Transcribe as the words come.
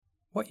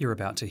What you're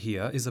about to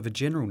hear is of a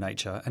general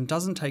nature and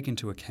doesn't take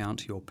into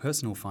account your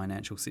personal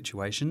financial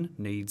situation,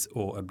 needs,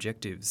 or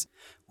objectives.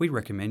 We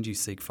recommend you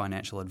seek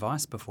financial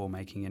advice before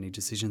making any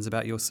decisions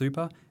about your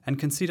super and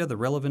consider the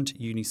relevant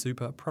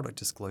UniSuper product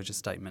disclosure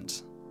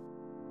statement.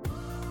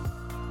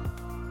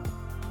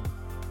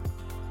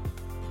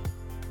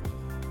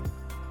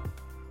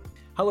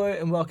 Hello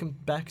and welcome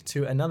back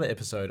to another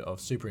episode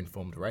of Super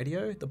Informed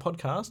Radio, the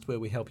podcast where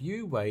we help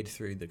you wade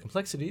through the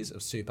complexities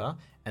of super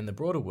and the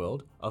broader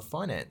world of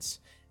finance.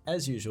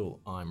 As usual,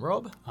 I'm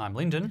Rob. I'm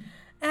Lyndon.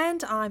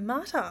 And I'm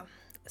Marta.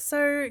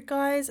 So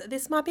guys,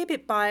 this might be a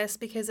bit biased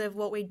because of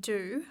what we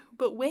do,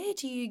 but where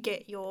do you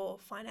get your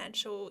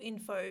financial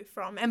info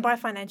from? And by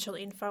financial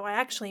info, I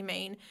actually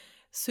mean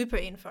super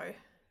info.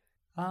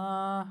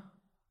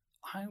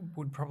 I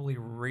would probably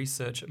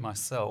research it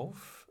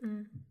myself,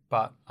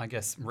 but I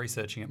guess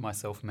researching it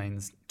myself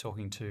means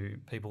talking to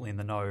people in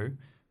the know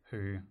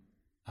who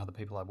are the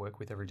people I work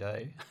with every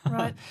day.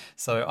 Right.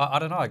 So I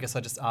don't know, I guess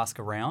I just ask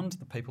around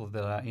the people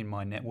that are in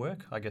my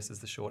network, I guess is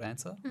the short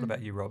answer. What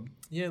about you, Rob?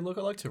 Yeah, look,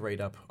 I like to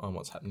read up on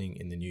what's happening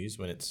in the news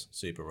when it's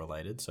super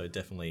related, so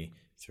definitely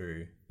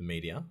through the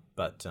media,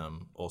 but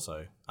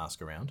also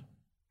ask around.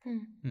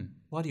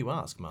 Why do you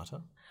ask,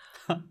 Marta?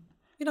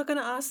 You're not going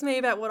to ask me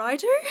about what I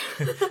do?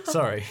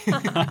 Sorry.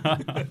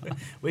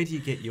 Where do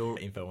you get your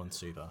info on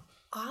super?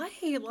 I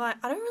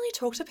don't really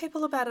talk to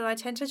people about it. I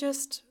tend to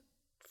just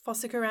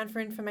fossick around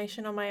for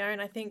information on my own.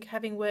 I think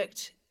having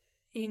worked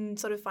in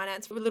sort of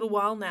finance for a little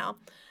while now,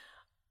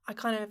 I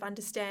kind of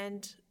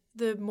understand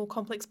the more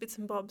complex bits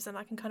and bobs and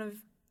I can kind of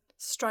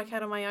strike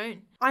out on my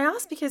own. I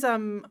ask because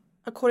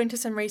according to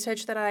some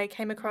research that I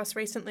came across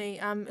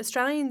recently,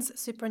 Australians'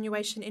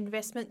 superannuation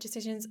investment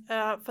decisions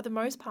are for the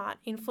most part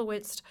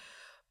influenced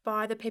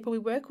by the people we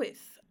work with.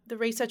 The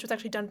research was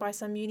actually done by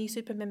some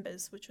UniSuper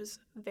members, which was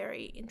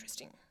very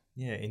interesting.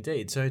 Yeah,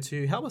 indeed. So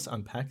to help us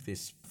unpack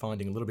this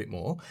finding a little bit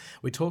more,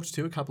 we talked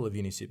to a couple of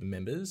UniSuper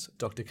members,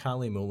 Dr.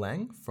 Carly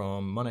Mullang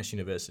from Monash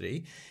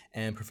University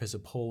and Professor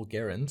Paul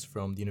Gerrans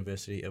from the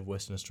University of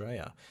Western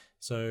Australia.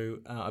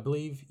 So I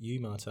believe you,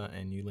 Marta,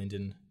 and you,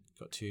 Lyndon,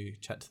 got to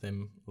chat to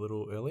them a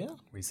little earlier.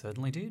 We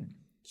certainly did.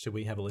 Should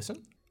we have a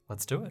listen?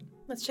 Let's do it.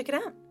 Let's check it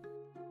out.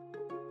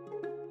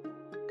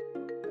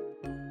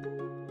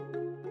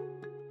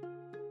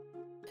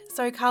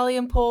 So Carly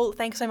and Paul,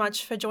 thanks so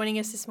much for joining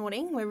us this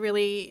morning. We're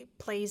really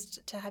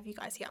pleased to have you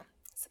guys here.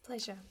 It's a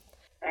pleasure.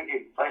 Thank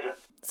you. Pleasure.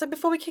 So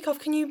before we kick off,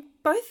 can you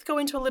both go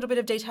into a little bit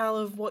of detail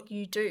of what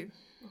you do?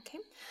 Okay.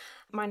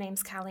 My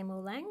name's Carly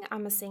Mullang.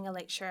 I'm a senior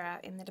lecturer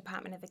in the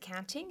Department of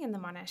Accounting in the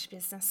Monash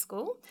Business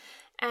School.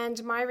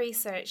 And my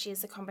research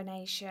is a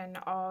combination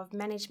of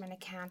management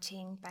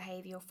accounting,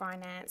 behavioural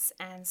finance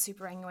and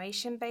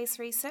superannuation-based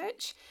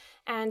research.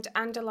 And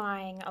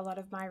underlying a lot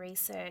of my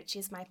research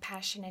is my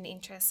passion and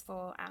interest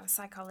for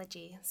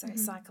psychology, so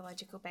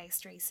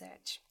psychological-based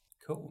research.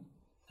 Cool.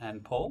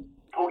 And Paul?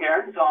 Paul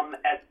Gerrans. I'm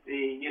at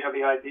the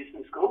UWA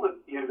Business School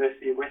at the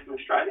University of Western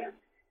Australia.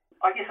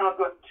 I guess I've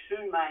got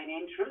two main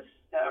interests.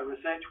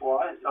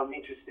 Research-wise, I'm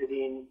interested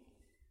in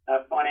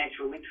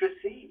financial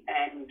literacy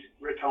and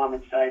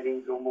retirement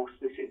savings, or more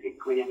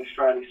specifically in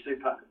Australia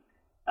Super.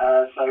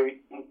 So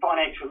in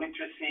financial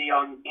literacy,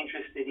 I'm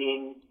interested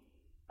in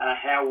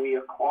how we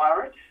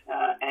acquire it,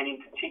 and in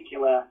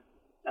particular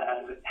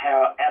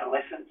how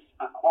adolescents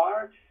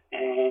acquire it,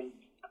 and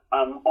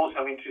I'm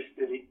also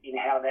interested in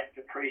how that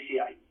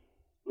depreciates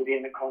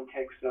within the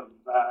context of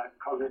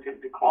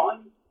cognitive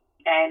decline.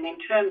 And in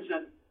terms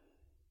of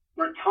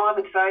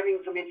retirement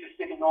savings, I'm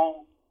interested in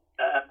all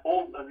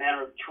the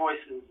manner of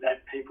choices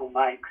that people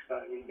make,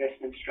 so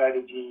investment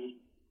strategy,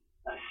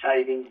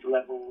 savings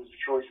levels,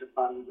 choice of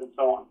funds, and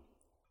so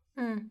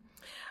on.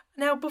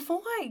 Now,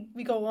 before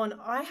we go on,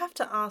 I have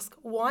to ask,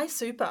 why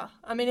super?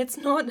 I mean, it's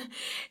not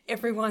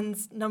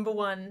everyone's number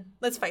one,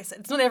 let's face it,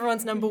 it's not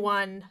everyone's number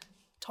one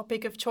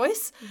topic of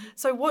choice.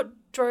 So what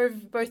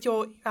drove both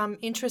your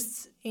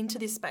interests into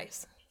this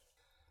space?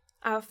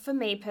 For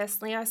me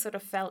personally, I sort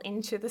of fell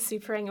into the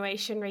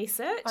superannuation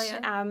research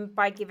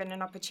by given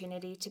an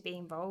opportunity to be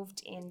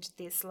involved in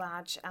this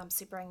large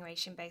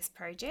superannuation-based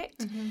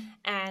project.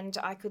 And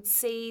I could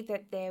see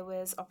that there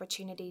was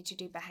opportunity to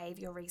do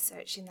behavioural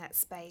research in that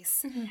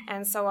space.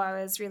 And so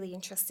I was really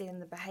interested in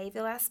the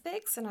behavioural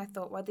aspects, and I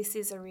thought, well, this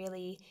is a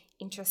really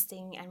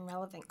interesting and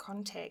relevant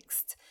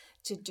context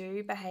to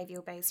do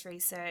behavioural-based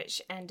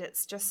research, and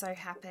it's just so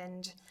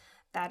happened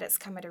that it's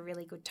come at a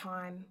really good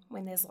time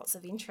when there's lots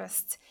of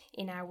interest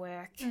in our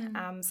work,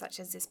 such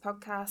as this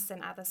podcast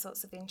and other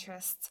sorts of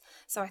interests.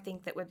 So I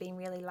think that we've been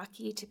really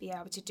lucky to be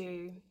able to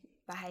do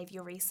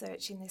behavioural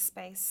research in this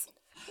space.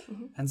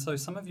 And so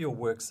some of your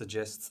work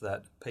suggests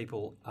that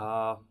people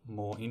are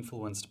more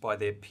influenced by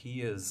their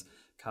peers,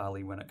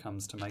 Carly, when it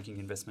comes to making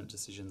investment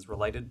decisions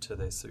related to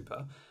their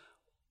super.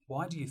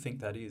 Why do you think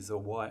that is,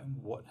 or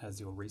what has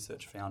your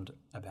research found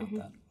about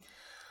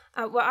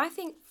that? Well, I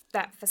think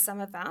that for some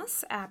of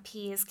us, our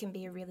peers can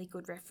be a really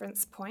good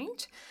reference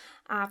point.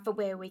 for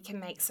where we can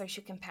make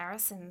social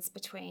comparisons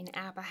between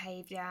our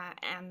behaviour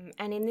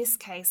and in this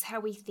case, how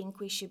we think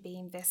we should be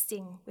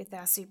investing with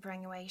our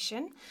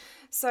superannuation.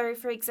 So,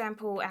 for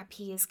example, our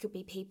peers could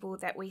be people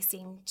that we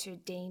seem to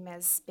deem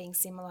as being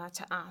similar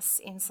to us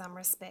in some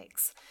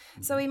respects.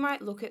 So we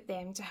might look at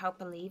them to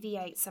help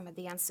alleviate some of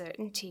the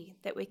uncertainty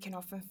that we can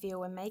often feel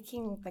when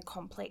making the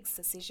complex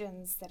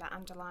decisions that are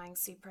underlying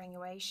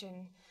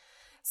superannuation.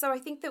 So I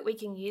think that we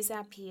can use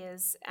our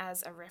peers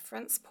as a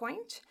reference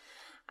point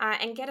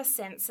and get a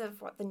sense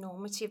of what the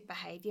normative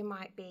behaviour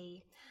might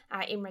be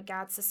in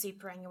regards to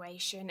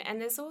superannuation. And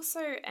there's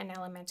also an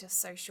element of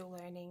social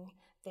learning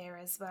there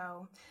as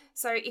well.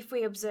 So if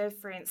we observe,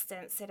 for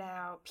instance, that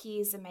our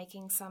peers are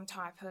making some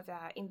type of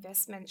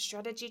investment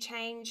strategy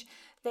change,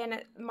 then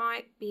it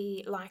might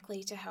be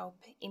likely to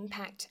help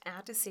impact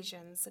our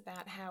decisions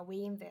about how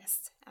we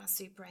invest our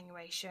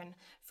superannuation,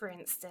 for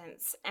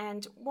instance.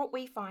 And what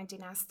we find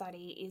in our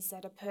study is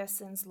that a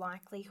person's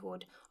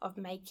likelihood of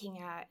making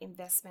an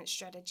investment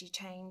strategy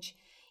change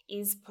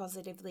is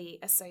positively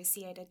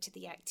associated to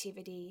the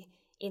activity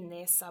in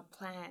their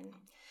sub-plan.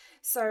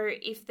 So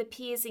if the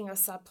peers in your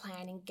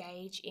sub-plan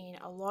engage in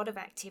a lot of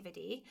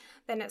activity,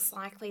 then it's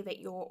likely that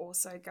you're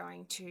also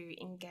going to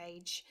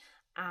engage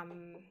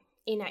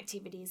in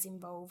activities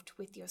involved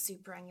with your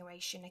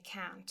superannuation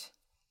account.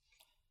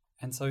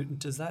 And so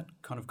does that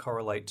kind of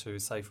correlate to,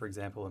 say, for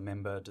example, a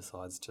member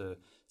decides to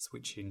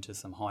switch into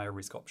some higher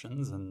risk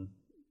options and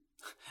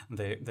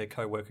their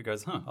co-worker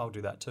goes, I'll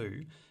do that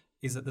too.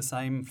 Is it the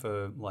same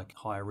for like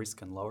higher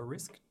risk and lower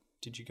risk?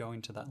 Did you go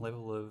into that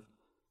level of...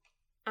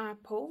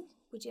 Paul,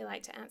 would you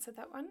like to answer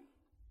that one?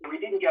 We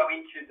didn't go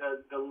into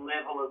the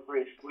level of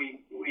risk.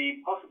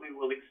 We possibly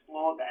will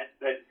explore that,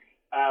 but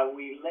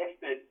we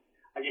left it,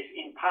 I guess,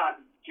 in part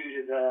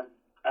due to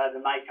the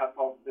makeup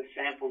of the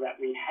sample that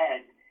we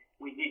had.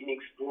 We didn't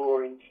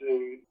explore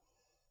into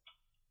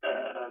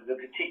the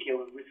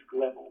particular risk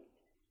level.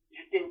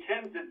 Just in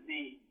terms of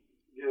the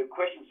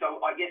question,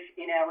 so I guess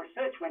in our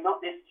research we're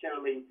not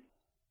necessarily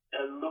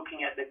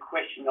looking at the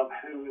question of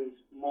who is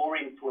more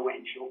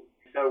influential.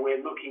 So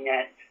we're looking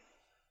at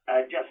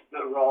just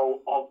the role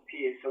of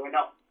peers. So we're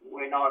not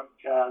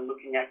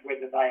looking at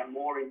whether they are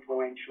more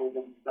influential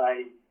than,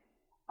 say,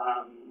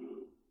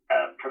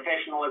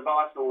 professional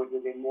advice, or whether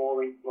they're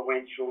more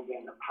influential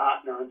than a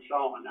partner and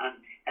so on.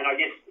 And I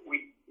guess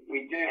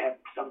we do have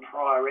some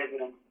prior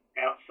evidence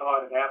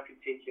outside of our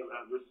particular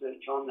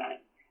research on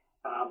that.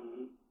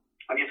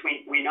 I guess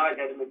we know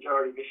that a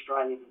majority of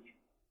Australians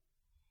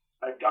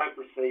don't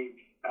receive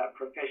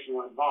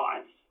professional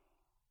advice,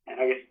 and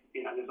I guess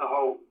there's a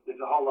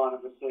whole line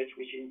of research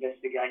which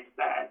investigates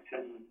that,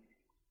 and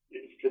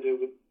it's to do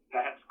with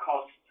perhaps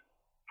cost,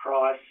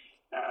 price,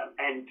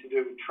 and to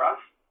do with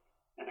trust.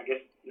 And I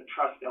guess the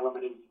trust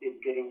element is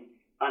getting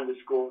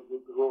underscored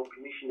with the Royal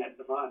Commission at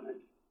the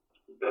moment.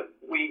 But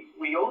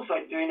we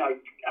also do know,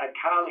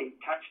 Carly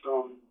touched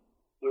on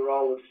the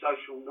role of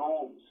social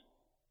norms.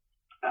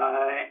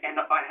 And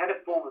I had a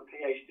former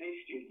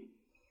PhD student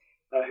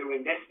who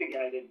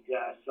investigated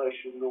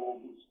social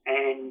norms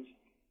and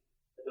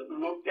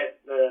looked at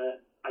the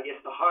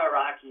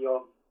hierarchy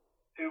of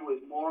who was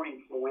more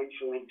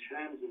influential in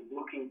terms of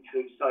looking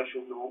to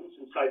social norms.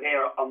 And so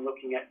there I'm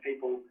looking at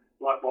people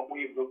like what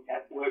we've looked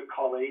at, work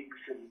colleagues,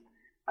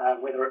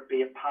 and whether it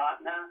be a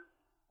partner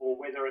or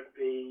whether it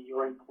be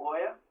your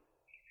employer.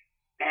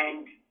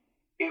 And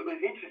it was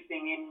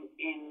interesting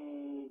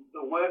in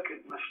the work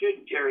of my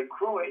student, Jerry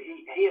Croy,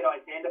 he had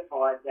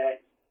identified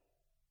that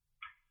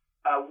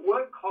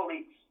work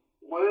colleagues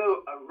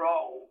were a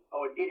role,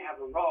 or did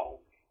have a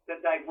role, that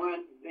they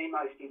weren't the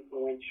most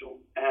influential.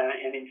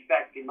 And in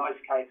fact, in most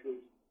cases,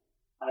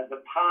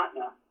 the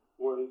partner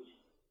was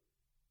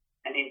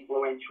an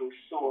influential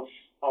source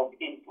of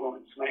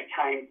influence when it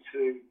came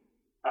to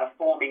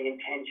forming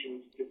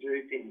intentions to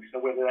do things. So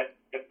whether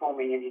they're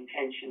forming an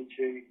intention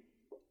to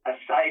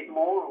save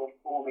more or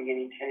forming an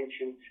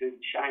intention to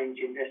change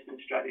investment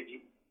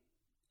strategy.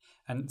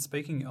 And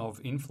speaking of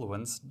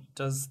influence,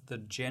 does the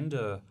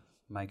gender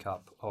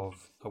makeup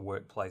of a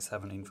workplace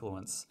have an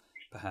influence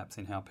perhaps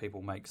in how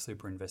people make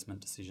super investment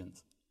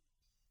decisions?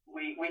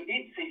 We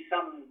did see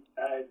some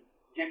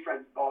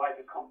difference by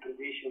the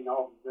composition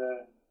of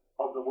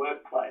the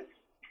workplace.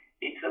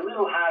 It's a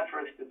little hard for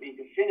us to be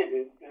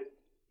definitive, but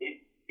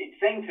it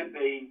seemed to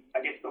be,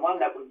 I guess the one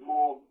that was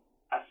more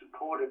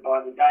supported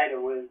by the data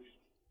was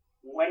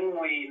when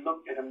we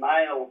looked at a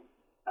male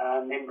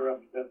member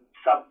of the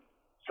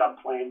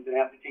sub-plans in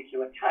our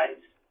particular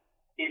case,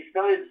 if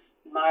those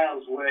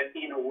males were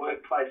in a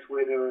workplace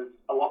where there was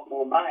a lot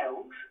more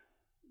males,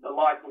 the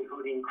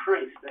likelihood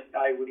increased that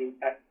they would in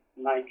fact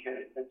make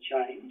a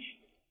change.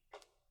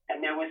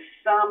 And there was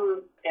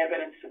some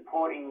evidence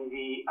supporting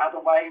the other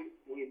way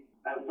with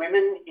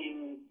women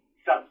in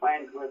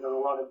sub-plans where there were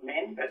a lot of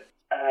men, but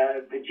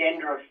the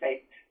gender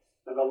effect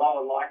of a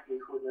lower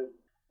likelihood of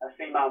a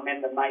female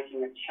member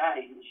making a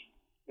change,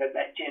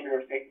 that gender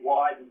effect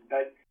widened.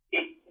 But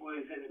it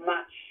was as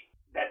much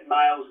that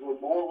males were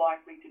more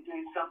likely to do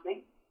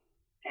something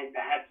and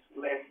perhaps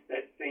less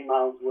that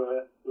females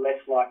were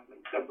less likely.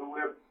 So,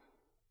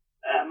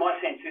 but my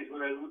sense is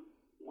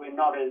we're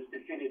not as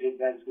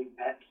definitive as we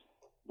perhaps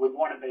would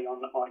want to be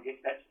on, I guess,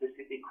 that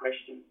specific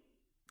question.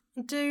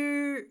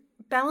 Do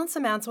balance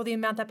amounts or the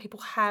amount that people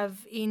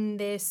have in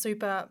their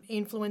super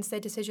influence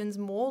their decisions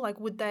more? Like,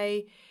 would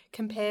they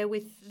compare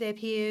with their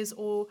peers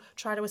or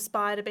try to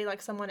aspire to be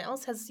like someone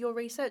else? Has your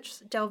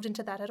research delved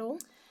into that at all?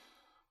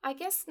 I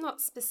guess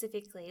not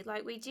specifically.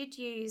 Like, we did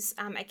use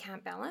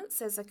account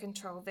balance as a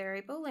control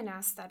variable in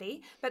our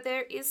study, but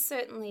there is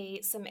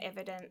certainly some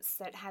evidence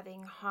that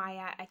having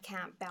higher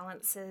account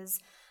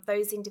balances,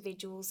 those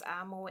individuals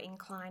are more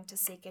inclined to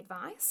seek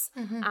advice.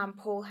 Mm-hmm.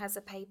 Paul has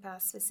a paper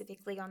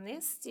specifically on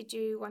this. Did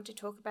you want to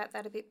talk about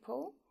that a bit,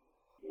 Paul?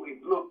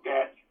 We've looked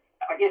at,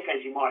 I guess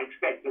as you might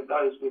expect, that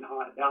those with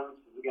higher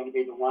balances are going to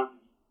be the ones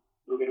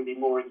who are going to be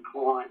more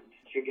inclined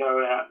to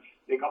go out.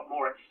 They've got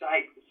more at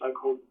stake, the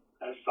so-called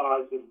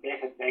size of bet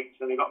effect.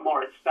 So they've got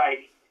more at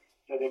stake,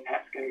 so they're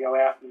perhaps going to go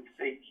out and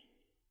seek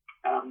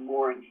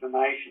more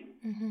information.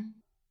 Mm-hmm.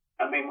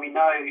 I mean, we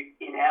know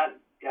in our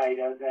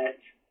data that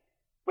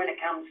when it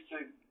comes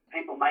to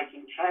people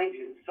making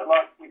changes, so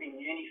like within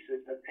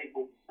UniSuper,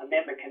 a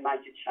member can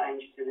make a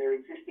change to their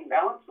existing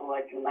balance or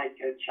they can make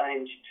a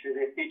change to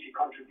their future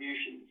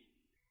contributions.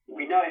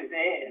 We know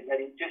there that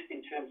just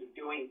in terms of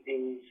doing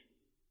things,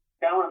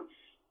 balance,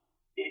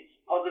 it's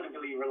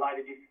positively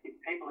related. If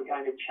people are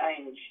going to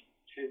change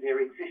to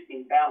their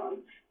existing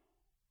balance,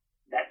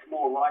 that's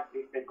more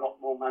likely if they've got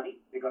more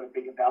money, they've got a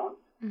bigger balance.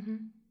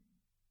 Mm-hmm.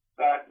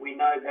 But we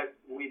know that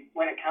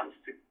when it comes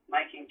to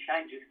making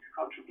changes to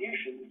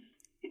contributions,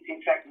 it's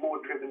in fact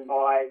more driven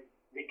by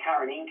their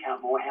current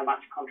income or how much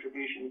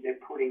contributions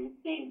they're putting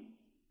in.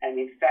 And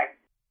in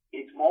fact,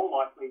 it's more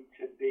likely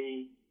to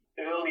be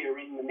earlier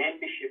in the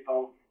membership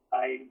of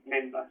a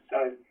member.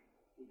 So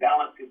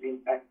balance is in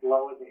fact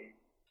lower there.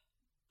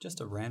 Just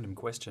a random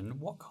question.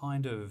 What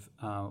kind of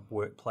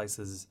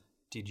workplaces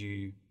did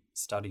you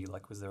study?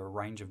 Like, was there a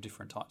range of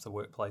different types of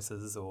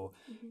workplaces or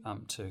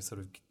to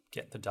sort of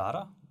get the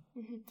data?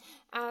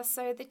 Mm-hmm.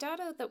 So the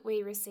data that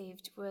we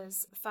received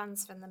was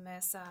funds from the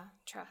Mercer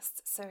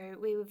Trust. So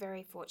we were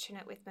very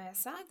fortunate with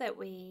Mercer that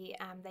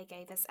they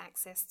gave us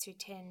access to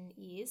 10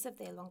 years of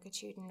their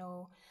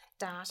longitudinal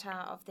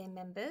data of their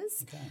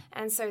members. Okay.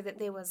 And so that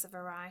there was a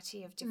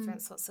variety of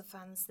different sorts of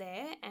funds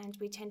there, and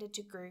we tended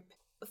to group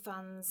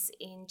funds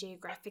in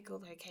geographical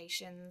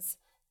locations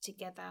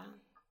together.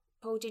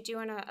 Paul, did you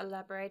want to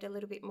elaborate a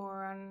little bit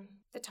more on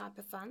the type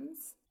of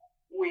funds?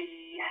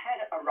 We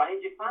had a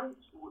range of funds.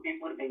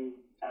 It would have been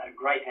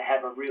great to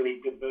have a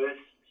really diverse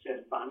set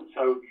of funds.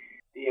 So,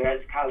 as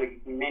Carly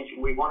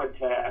mentioned, we wanted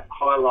to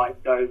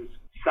highlight those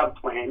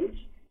sub-plans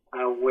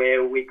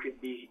where we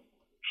could be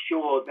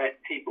sure that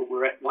people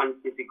were at one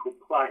physical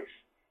place.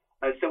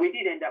 So we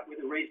did end up with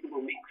a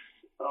reasonable mix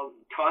of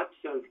types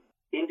of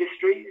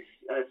industries.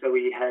 So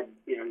we had,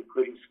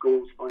 including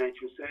schools,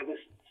 financial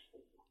services,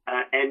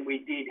 and we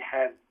did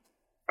have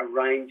a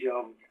range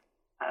of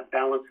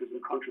balances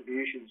and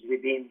contributions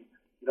within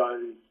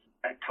those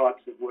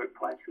types of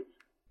workplaces.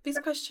 This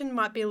question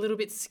might be a little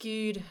bit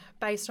skewed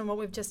based on what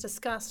we've just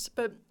discussed,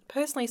 but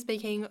personally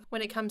speaking,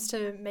 when it comes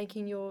to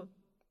making your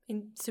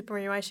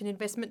superannuation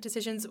investment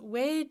decisions,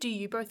 where do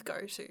you both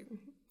go to?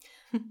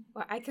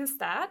 Well, I can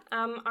start.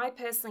 I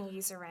personally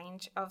use a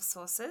range of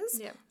sources.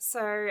 Yep.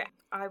 So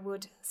I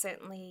would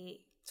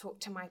certainly talk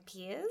to my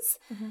peers,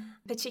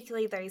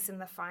 particularly those in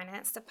the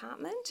finance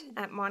department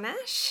at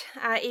Monash.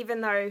 Even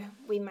though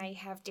we may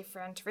have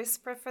different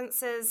risk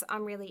preferences,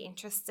 I'm really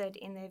interested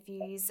in their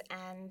views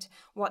and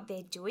what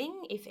they're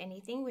doing, if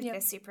anything, with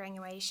their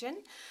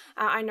superannuation.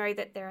 I know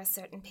that there are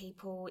certain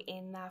people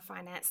in the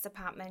finance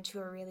department who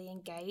are really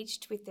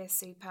engaged with their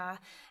super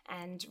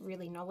and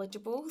really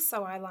knowledgeable,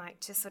 so I like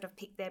to sort of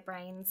pick their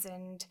brains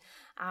and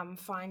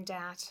find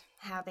out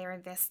how they're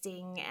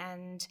investing,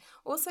 and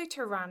also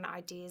to run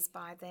ideas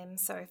by them.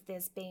 So if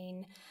there's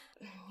been,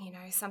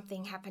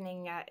 something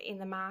happening in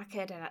the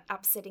market, an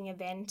upsetting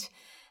event,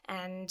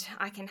 and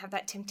I can have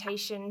that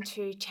temptation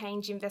to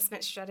change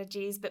investment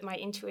strategies, but my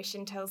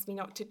intuition tells me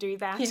not to do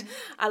that. Yeah.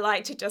 I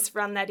like to just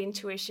run that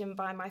intuition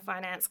by my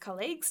finance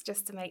colleagues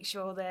just to make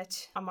sure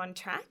that I'm on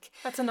track.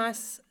 That's a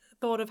nice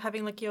thought of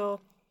having like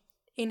your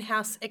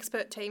in-house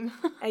expert team.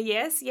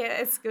 Yes,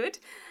 it's good.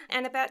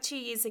 And about 2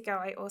 years ago,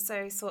 I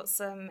also sought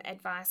some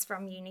advice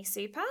from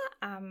UniSuper.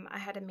 I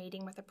had a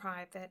meeting with a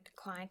private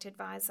client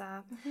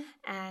advisor,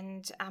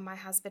 and my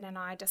husband and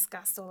I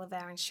discussed all of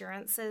our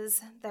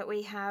insurances that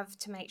we have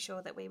to make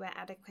sure that we were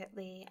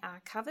adequately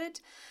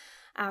covered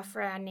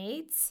for our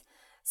needs.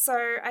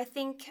 So I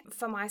think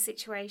for my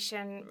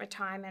situation,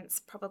 retirement's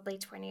probably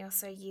 20 or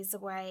so years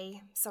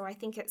away. So I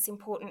think it's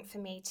important for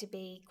me to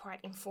be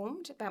quite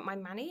informed about my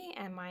money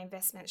and my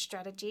investment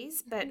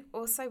strategies, but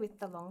also with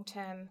the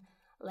long-term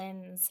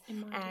lens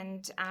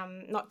and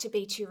not to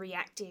be too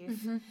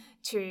reactive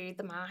to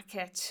the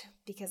market,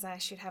 because I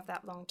should have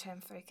that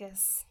long-term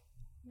focus.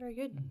 Very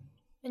good.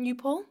 And you,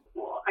 Paul?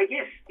 Well, I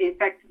guess, in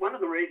fact, one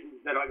of the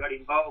reasons that I got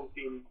involved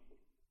in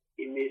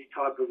this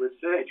type of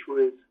research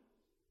was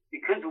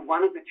because of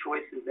one of the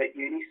choices that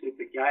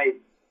UniSuper gave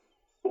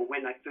or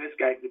when they first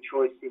gave the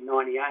choice in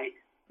 98,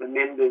 the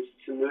members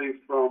to move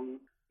from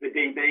the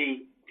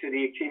DB to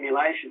the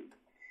accumulation.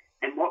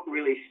 And what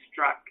really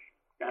struck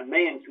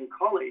me and some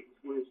colleagues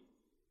was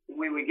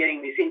we were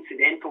getting this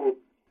incidental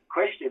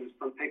questions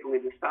from people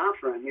in the staff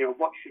room,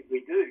 what should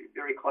we do,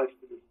 very close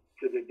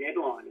to the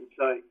deadline. And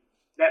so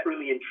that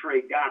really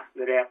intrigued us,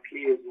 that our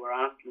peers were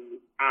asking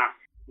us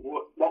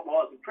what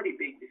was a pretty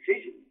big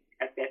decision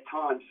at that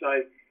time.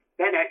 So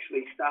that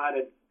actually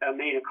started,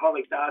 me and a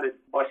colleague started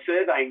by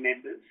surveying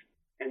members,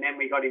 and then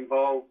we got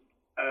involved.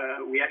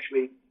 We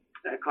actually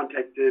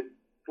contacted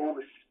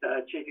former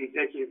Chief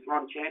Executives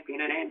Ron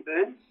Champion and Anne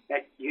Burns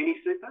at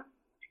UniSuper,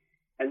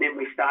 and then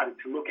we started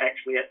to look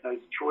actually at those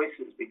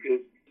choices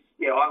because,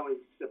 I was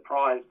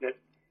surprised at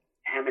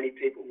how many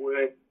people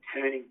were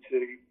turning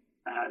to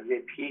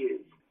their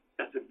peers.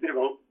 That's a bit of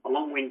a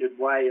long-winded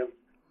way of,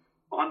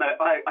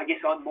 I guess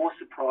I'm more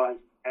surprised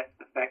at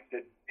the fact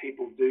that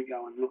people do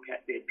go and look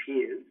at their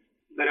peers.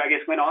 But I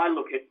guess when I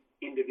look at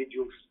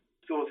individual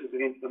sources of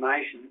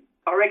information,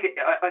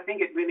 I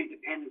think it really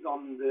depends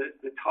on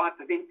the type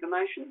of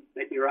information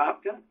that you're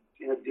after.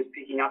 Just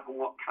picking up on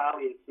what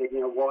Carly has said,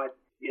 why,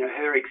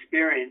 her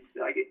experience,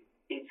 I guess,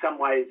 in some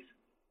ways,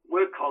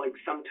 work colleagues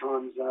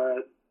sometimes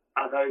are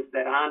those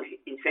that aren't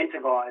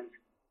incentivised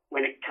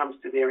when it comes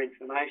to their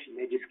information.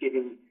 They're just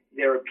giving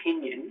their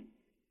opinion,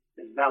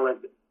 as valid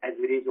as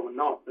it is or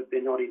not, but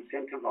they're not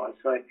incentivised.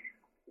 So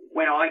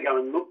when I go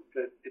and look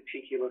for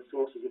particular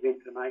sources of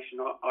information,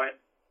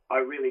 I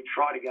really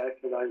try to go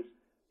for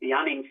the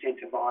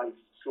unincentivised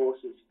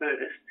sources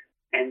first,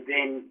 and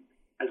then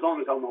as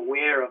long as I'm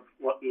aware of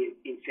what the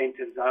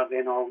incentives are,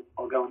 then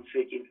I'll go and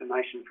seek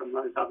information from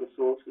those other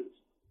sources.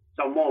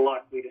 So I'm more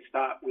likely to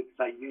start with,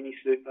 say,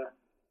 UniSuper,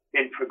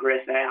 then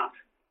progress out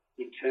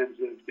in terms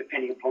of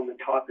depending upon the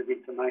type of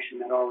information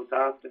that I was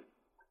after.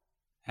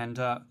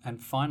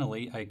 And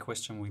finally, a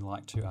question we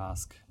like to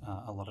ask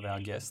a lot of our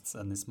guests,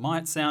 and this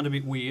might sound a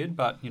bit weird,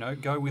 but,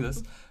 go with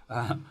us.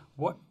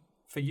 What,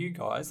 for you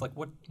guys,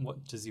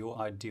 what does your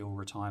ideal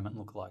retirement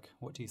look like?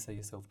 What do you see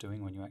yourself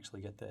doing when you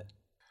actually get there?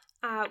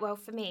 Well,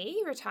 for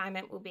me,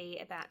 retirement will be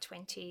about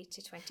 20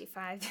 to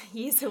 25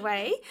 years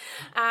away.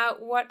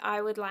 What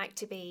I would like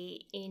to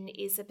be in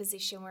is a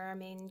position where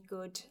I'm in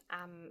good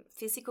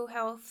physical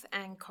health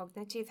and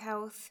cognitive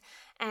health,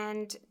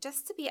 and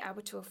just to be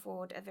able to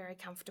afford a very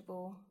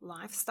comfortable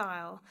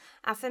lifestyle.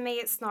 For me,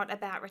 it's not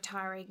about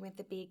retiring with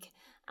a big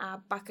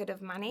bucket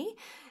of money.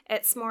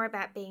 It's more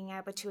about being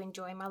able to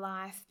enjoy my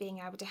life, being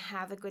able to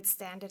have a good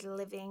standard of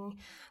living.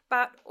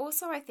 But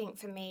also, I think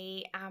for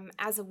me,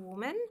 as a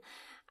woman,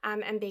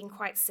 and being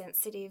quite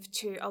sensitive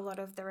to a lot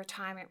of the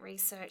retirement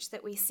research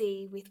that we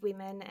see with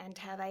women and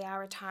how they are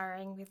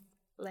retiring with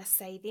less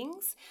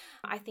savings.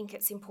 I think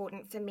it's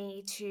important for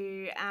me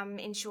to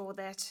ensure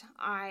that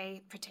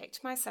I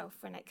protect myself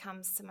when it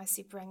comes to my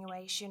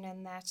superannuation,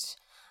 and that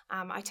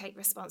I take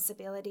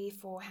responsibility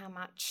for how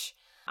much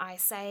I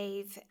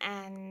save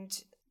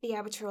and be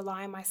able to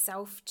rely on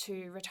myself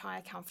to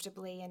retire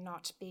comfortably and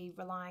not be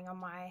relying on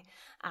my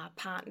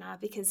partner,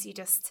 because you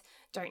just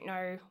don't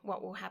know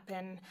what will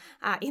happen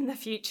in the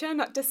future,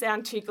 not to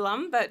sound too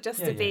glum, but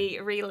just to be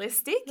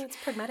realistic. That's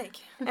pragmatic.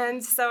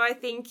 And so I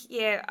think,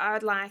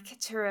 I'd like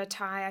to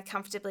retire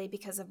comfortably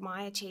because of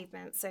my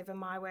achievements over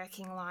my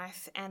working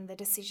life, and the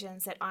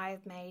decisions that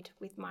I've made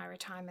with my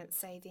retirement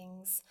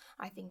savings,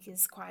 I think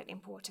is quite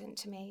important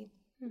to me.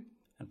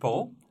 And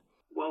Paul?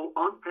 Well,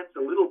 I'm perhaps a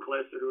little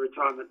closer to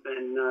retirement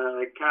than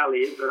Carly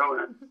is, but I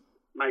want to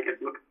make it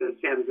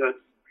sound as though it's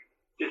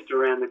just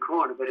around the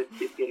corner, but it's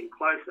just getting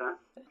closer.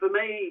 For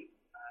me,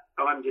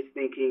 I'm just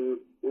thinking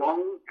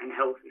long and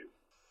healthy.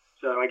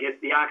 So I guess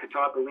the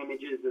archetypal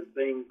images of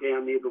being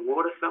down near the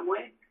water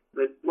somewhere,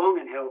 but long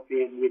and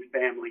healthy and with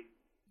family.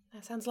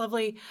 That sounds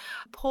lovely.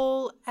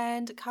 Paul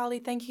and Carly,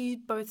 thank you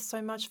both so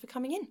much for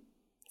coming in.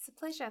 It's a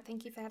pleasure.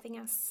 Thank you for having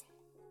us.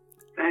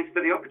 Thanks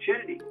for the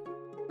opportunity.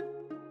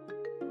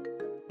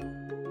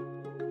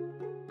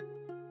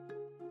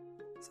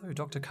 So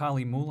Dr.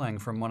 Carly Mullang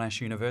from Monash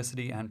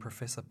University and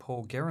Professor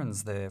Paul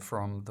Gerrans there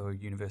from the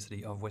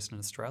University of Western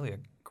Australia.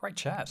 Great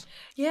chat.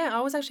 Yeah, I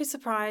was actually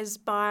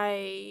surprised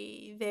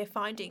by their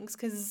findings,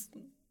 because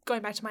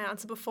going back to my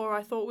answer before,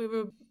 I thought we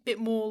were a bit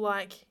more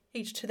like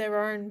each to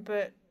their own,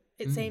 but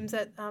it seems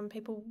that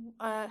people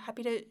are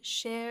happy to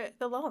share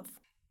the love.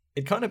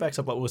 It kind of backs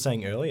up what we were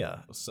saying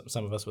earlier.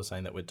 Some of us were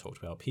saying that we'd talk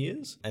to our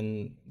peers,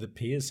 and the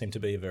peers seem to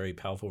be a very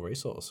powerful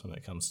resource when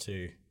it comes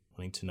to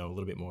wanting to know a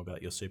little bit more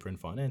about your super and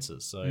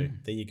finances. So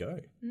there you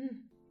go.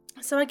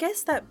 So I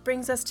guess that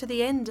brings us to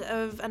the end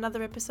of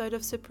another episode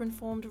of Super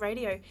Informed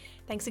Radio.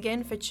 Thanks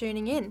again for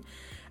tuning in.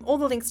 All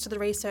the links to the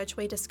research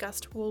we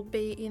discussed will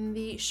be in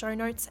the show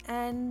notes,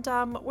 and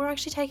we're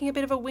actually taking a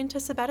bit of a winter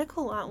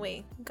sabbatical, aren't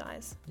we,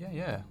 guys?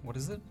 Yeah. What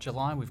is it?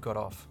 July we've got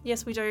off.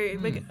 Yes, we do.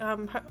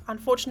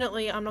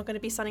 Unfortunately, I'm not going to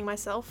be sunning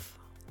myself.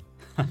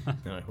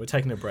 No, we're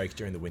taking a break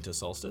during the winter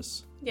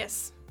solstice.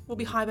 Yes, we'll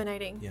be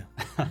hibernating.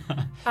 Yeah.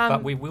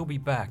 But we will be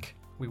back.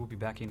 We will be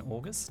back in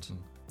August.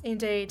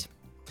 Indeed.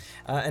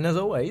 And as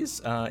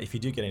always, if you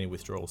do get any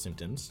withdrawal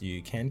symptoms,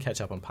 you can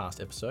catch up on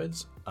past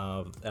episodes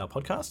of our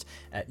podcast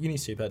at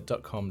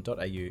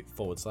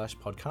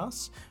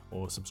unisuper.com.au/podcasts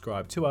or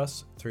subscribe to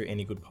us through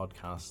any good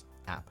podcast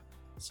app.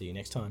 See you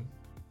next time.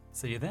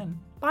 See you then.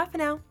 Bye for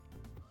now.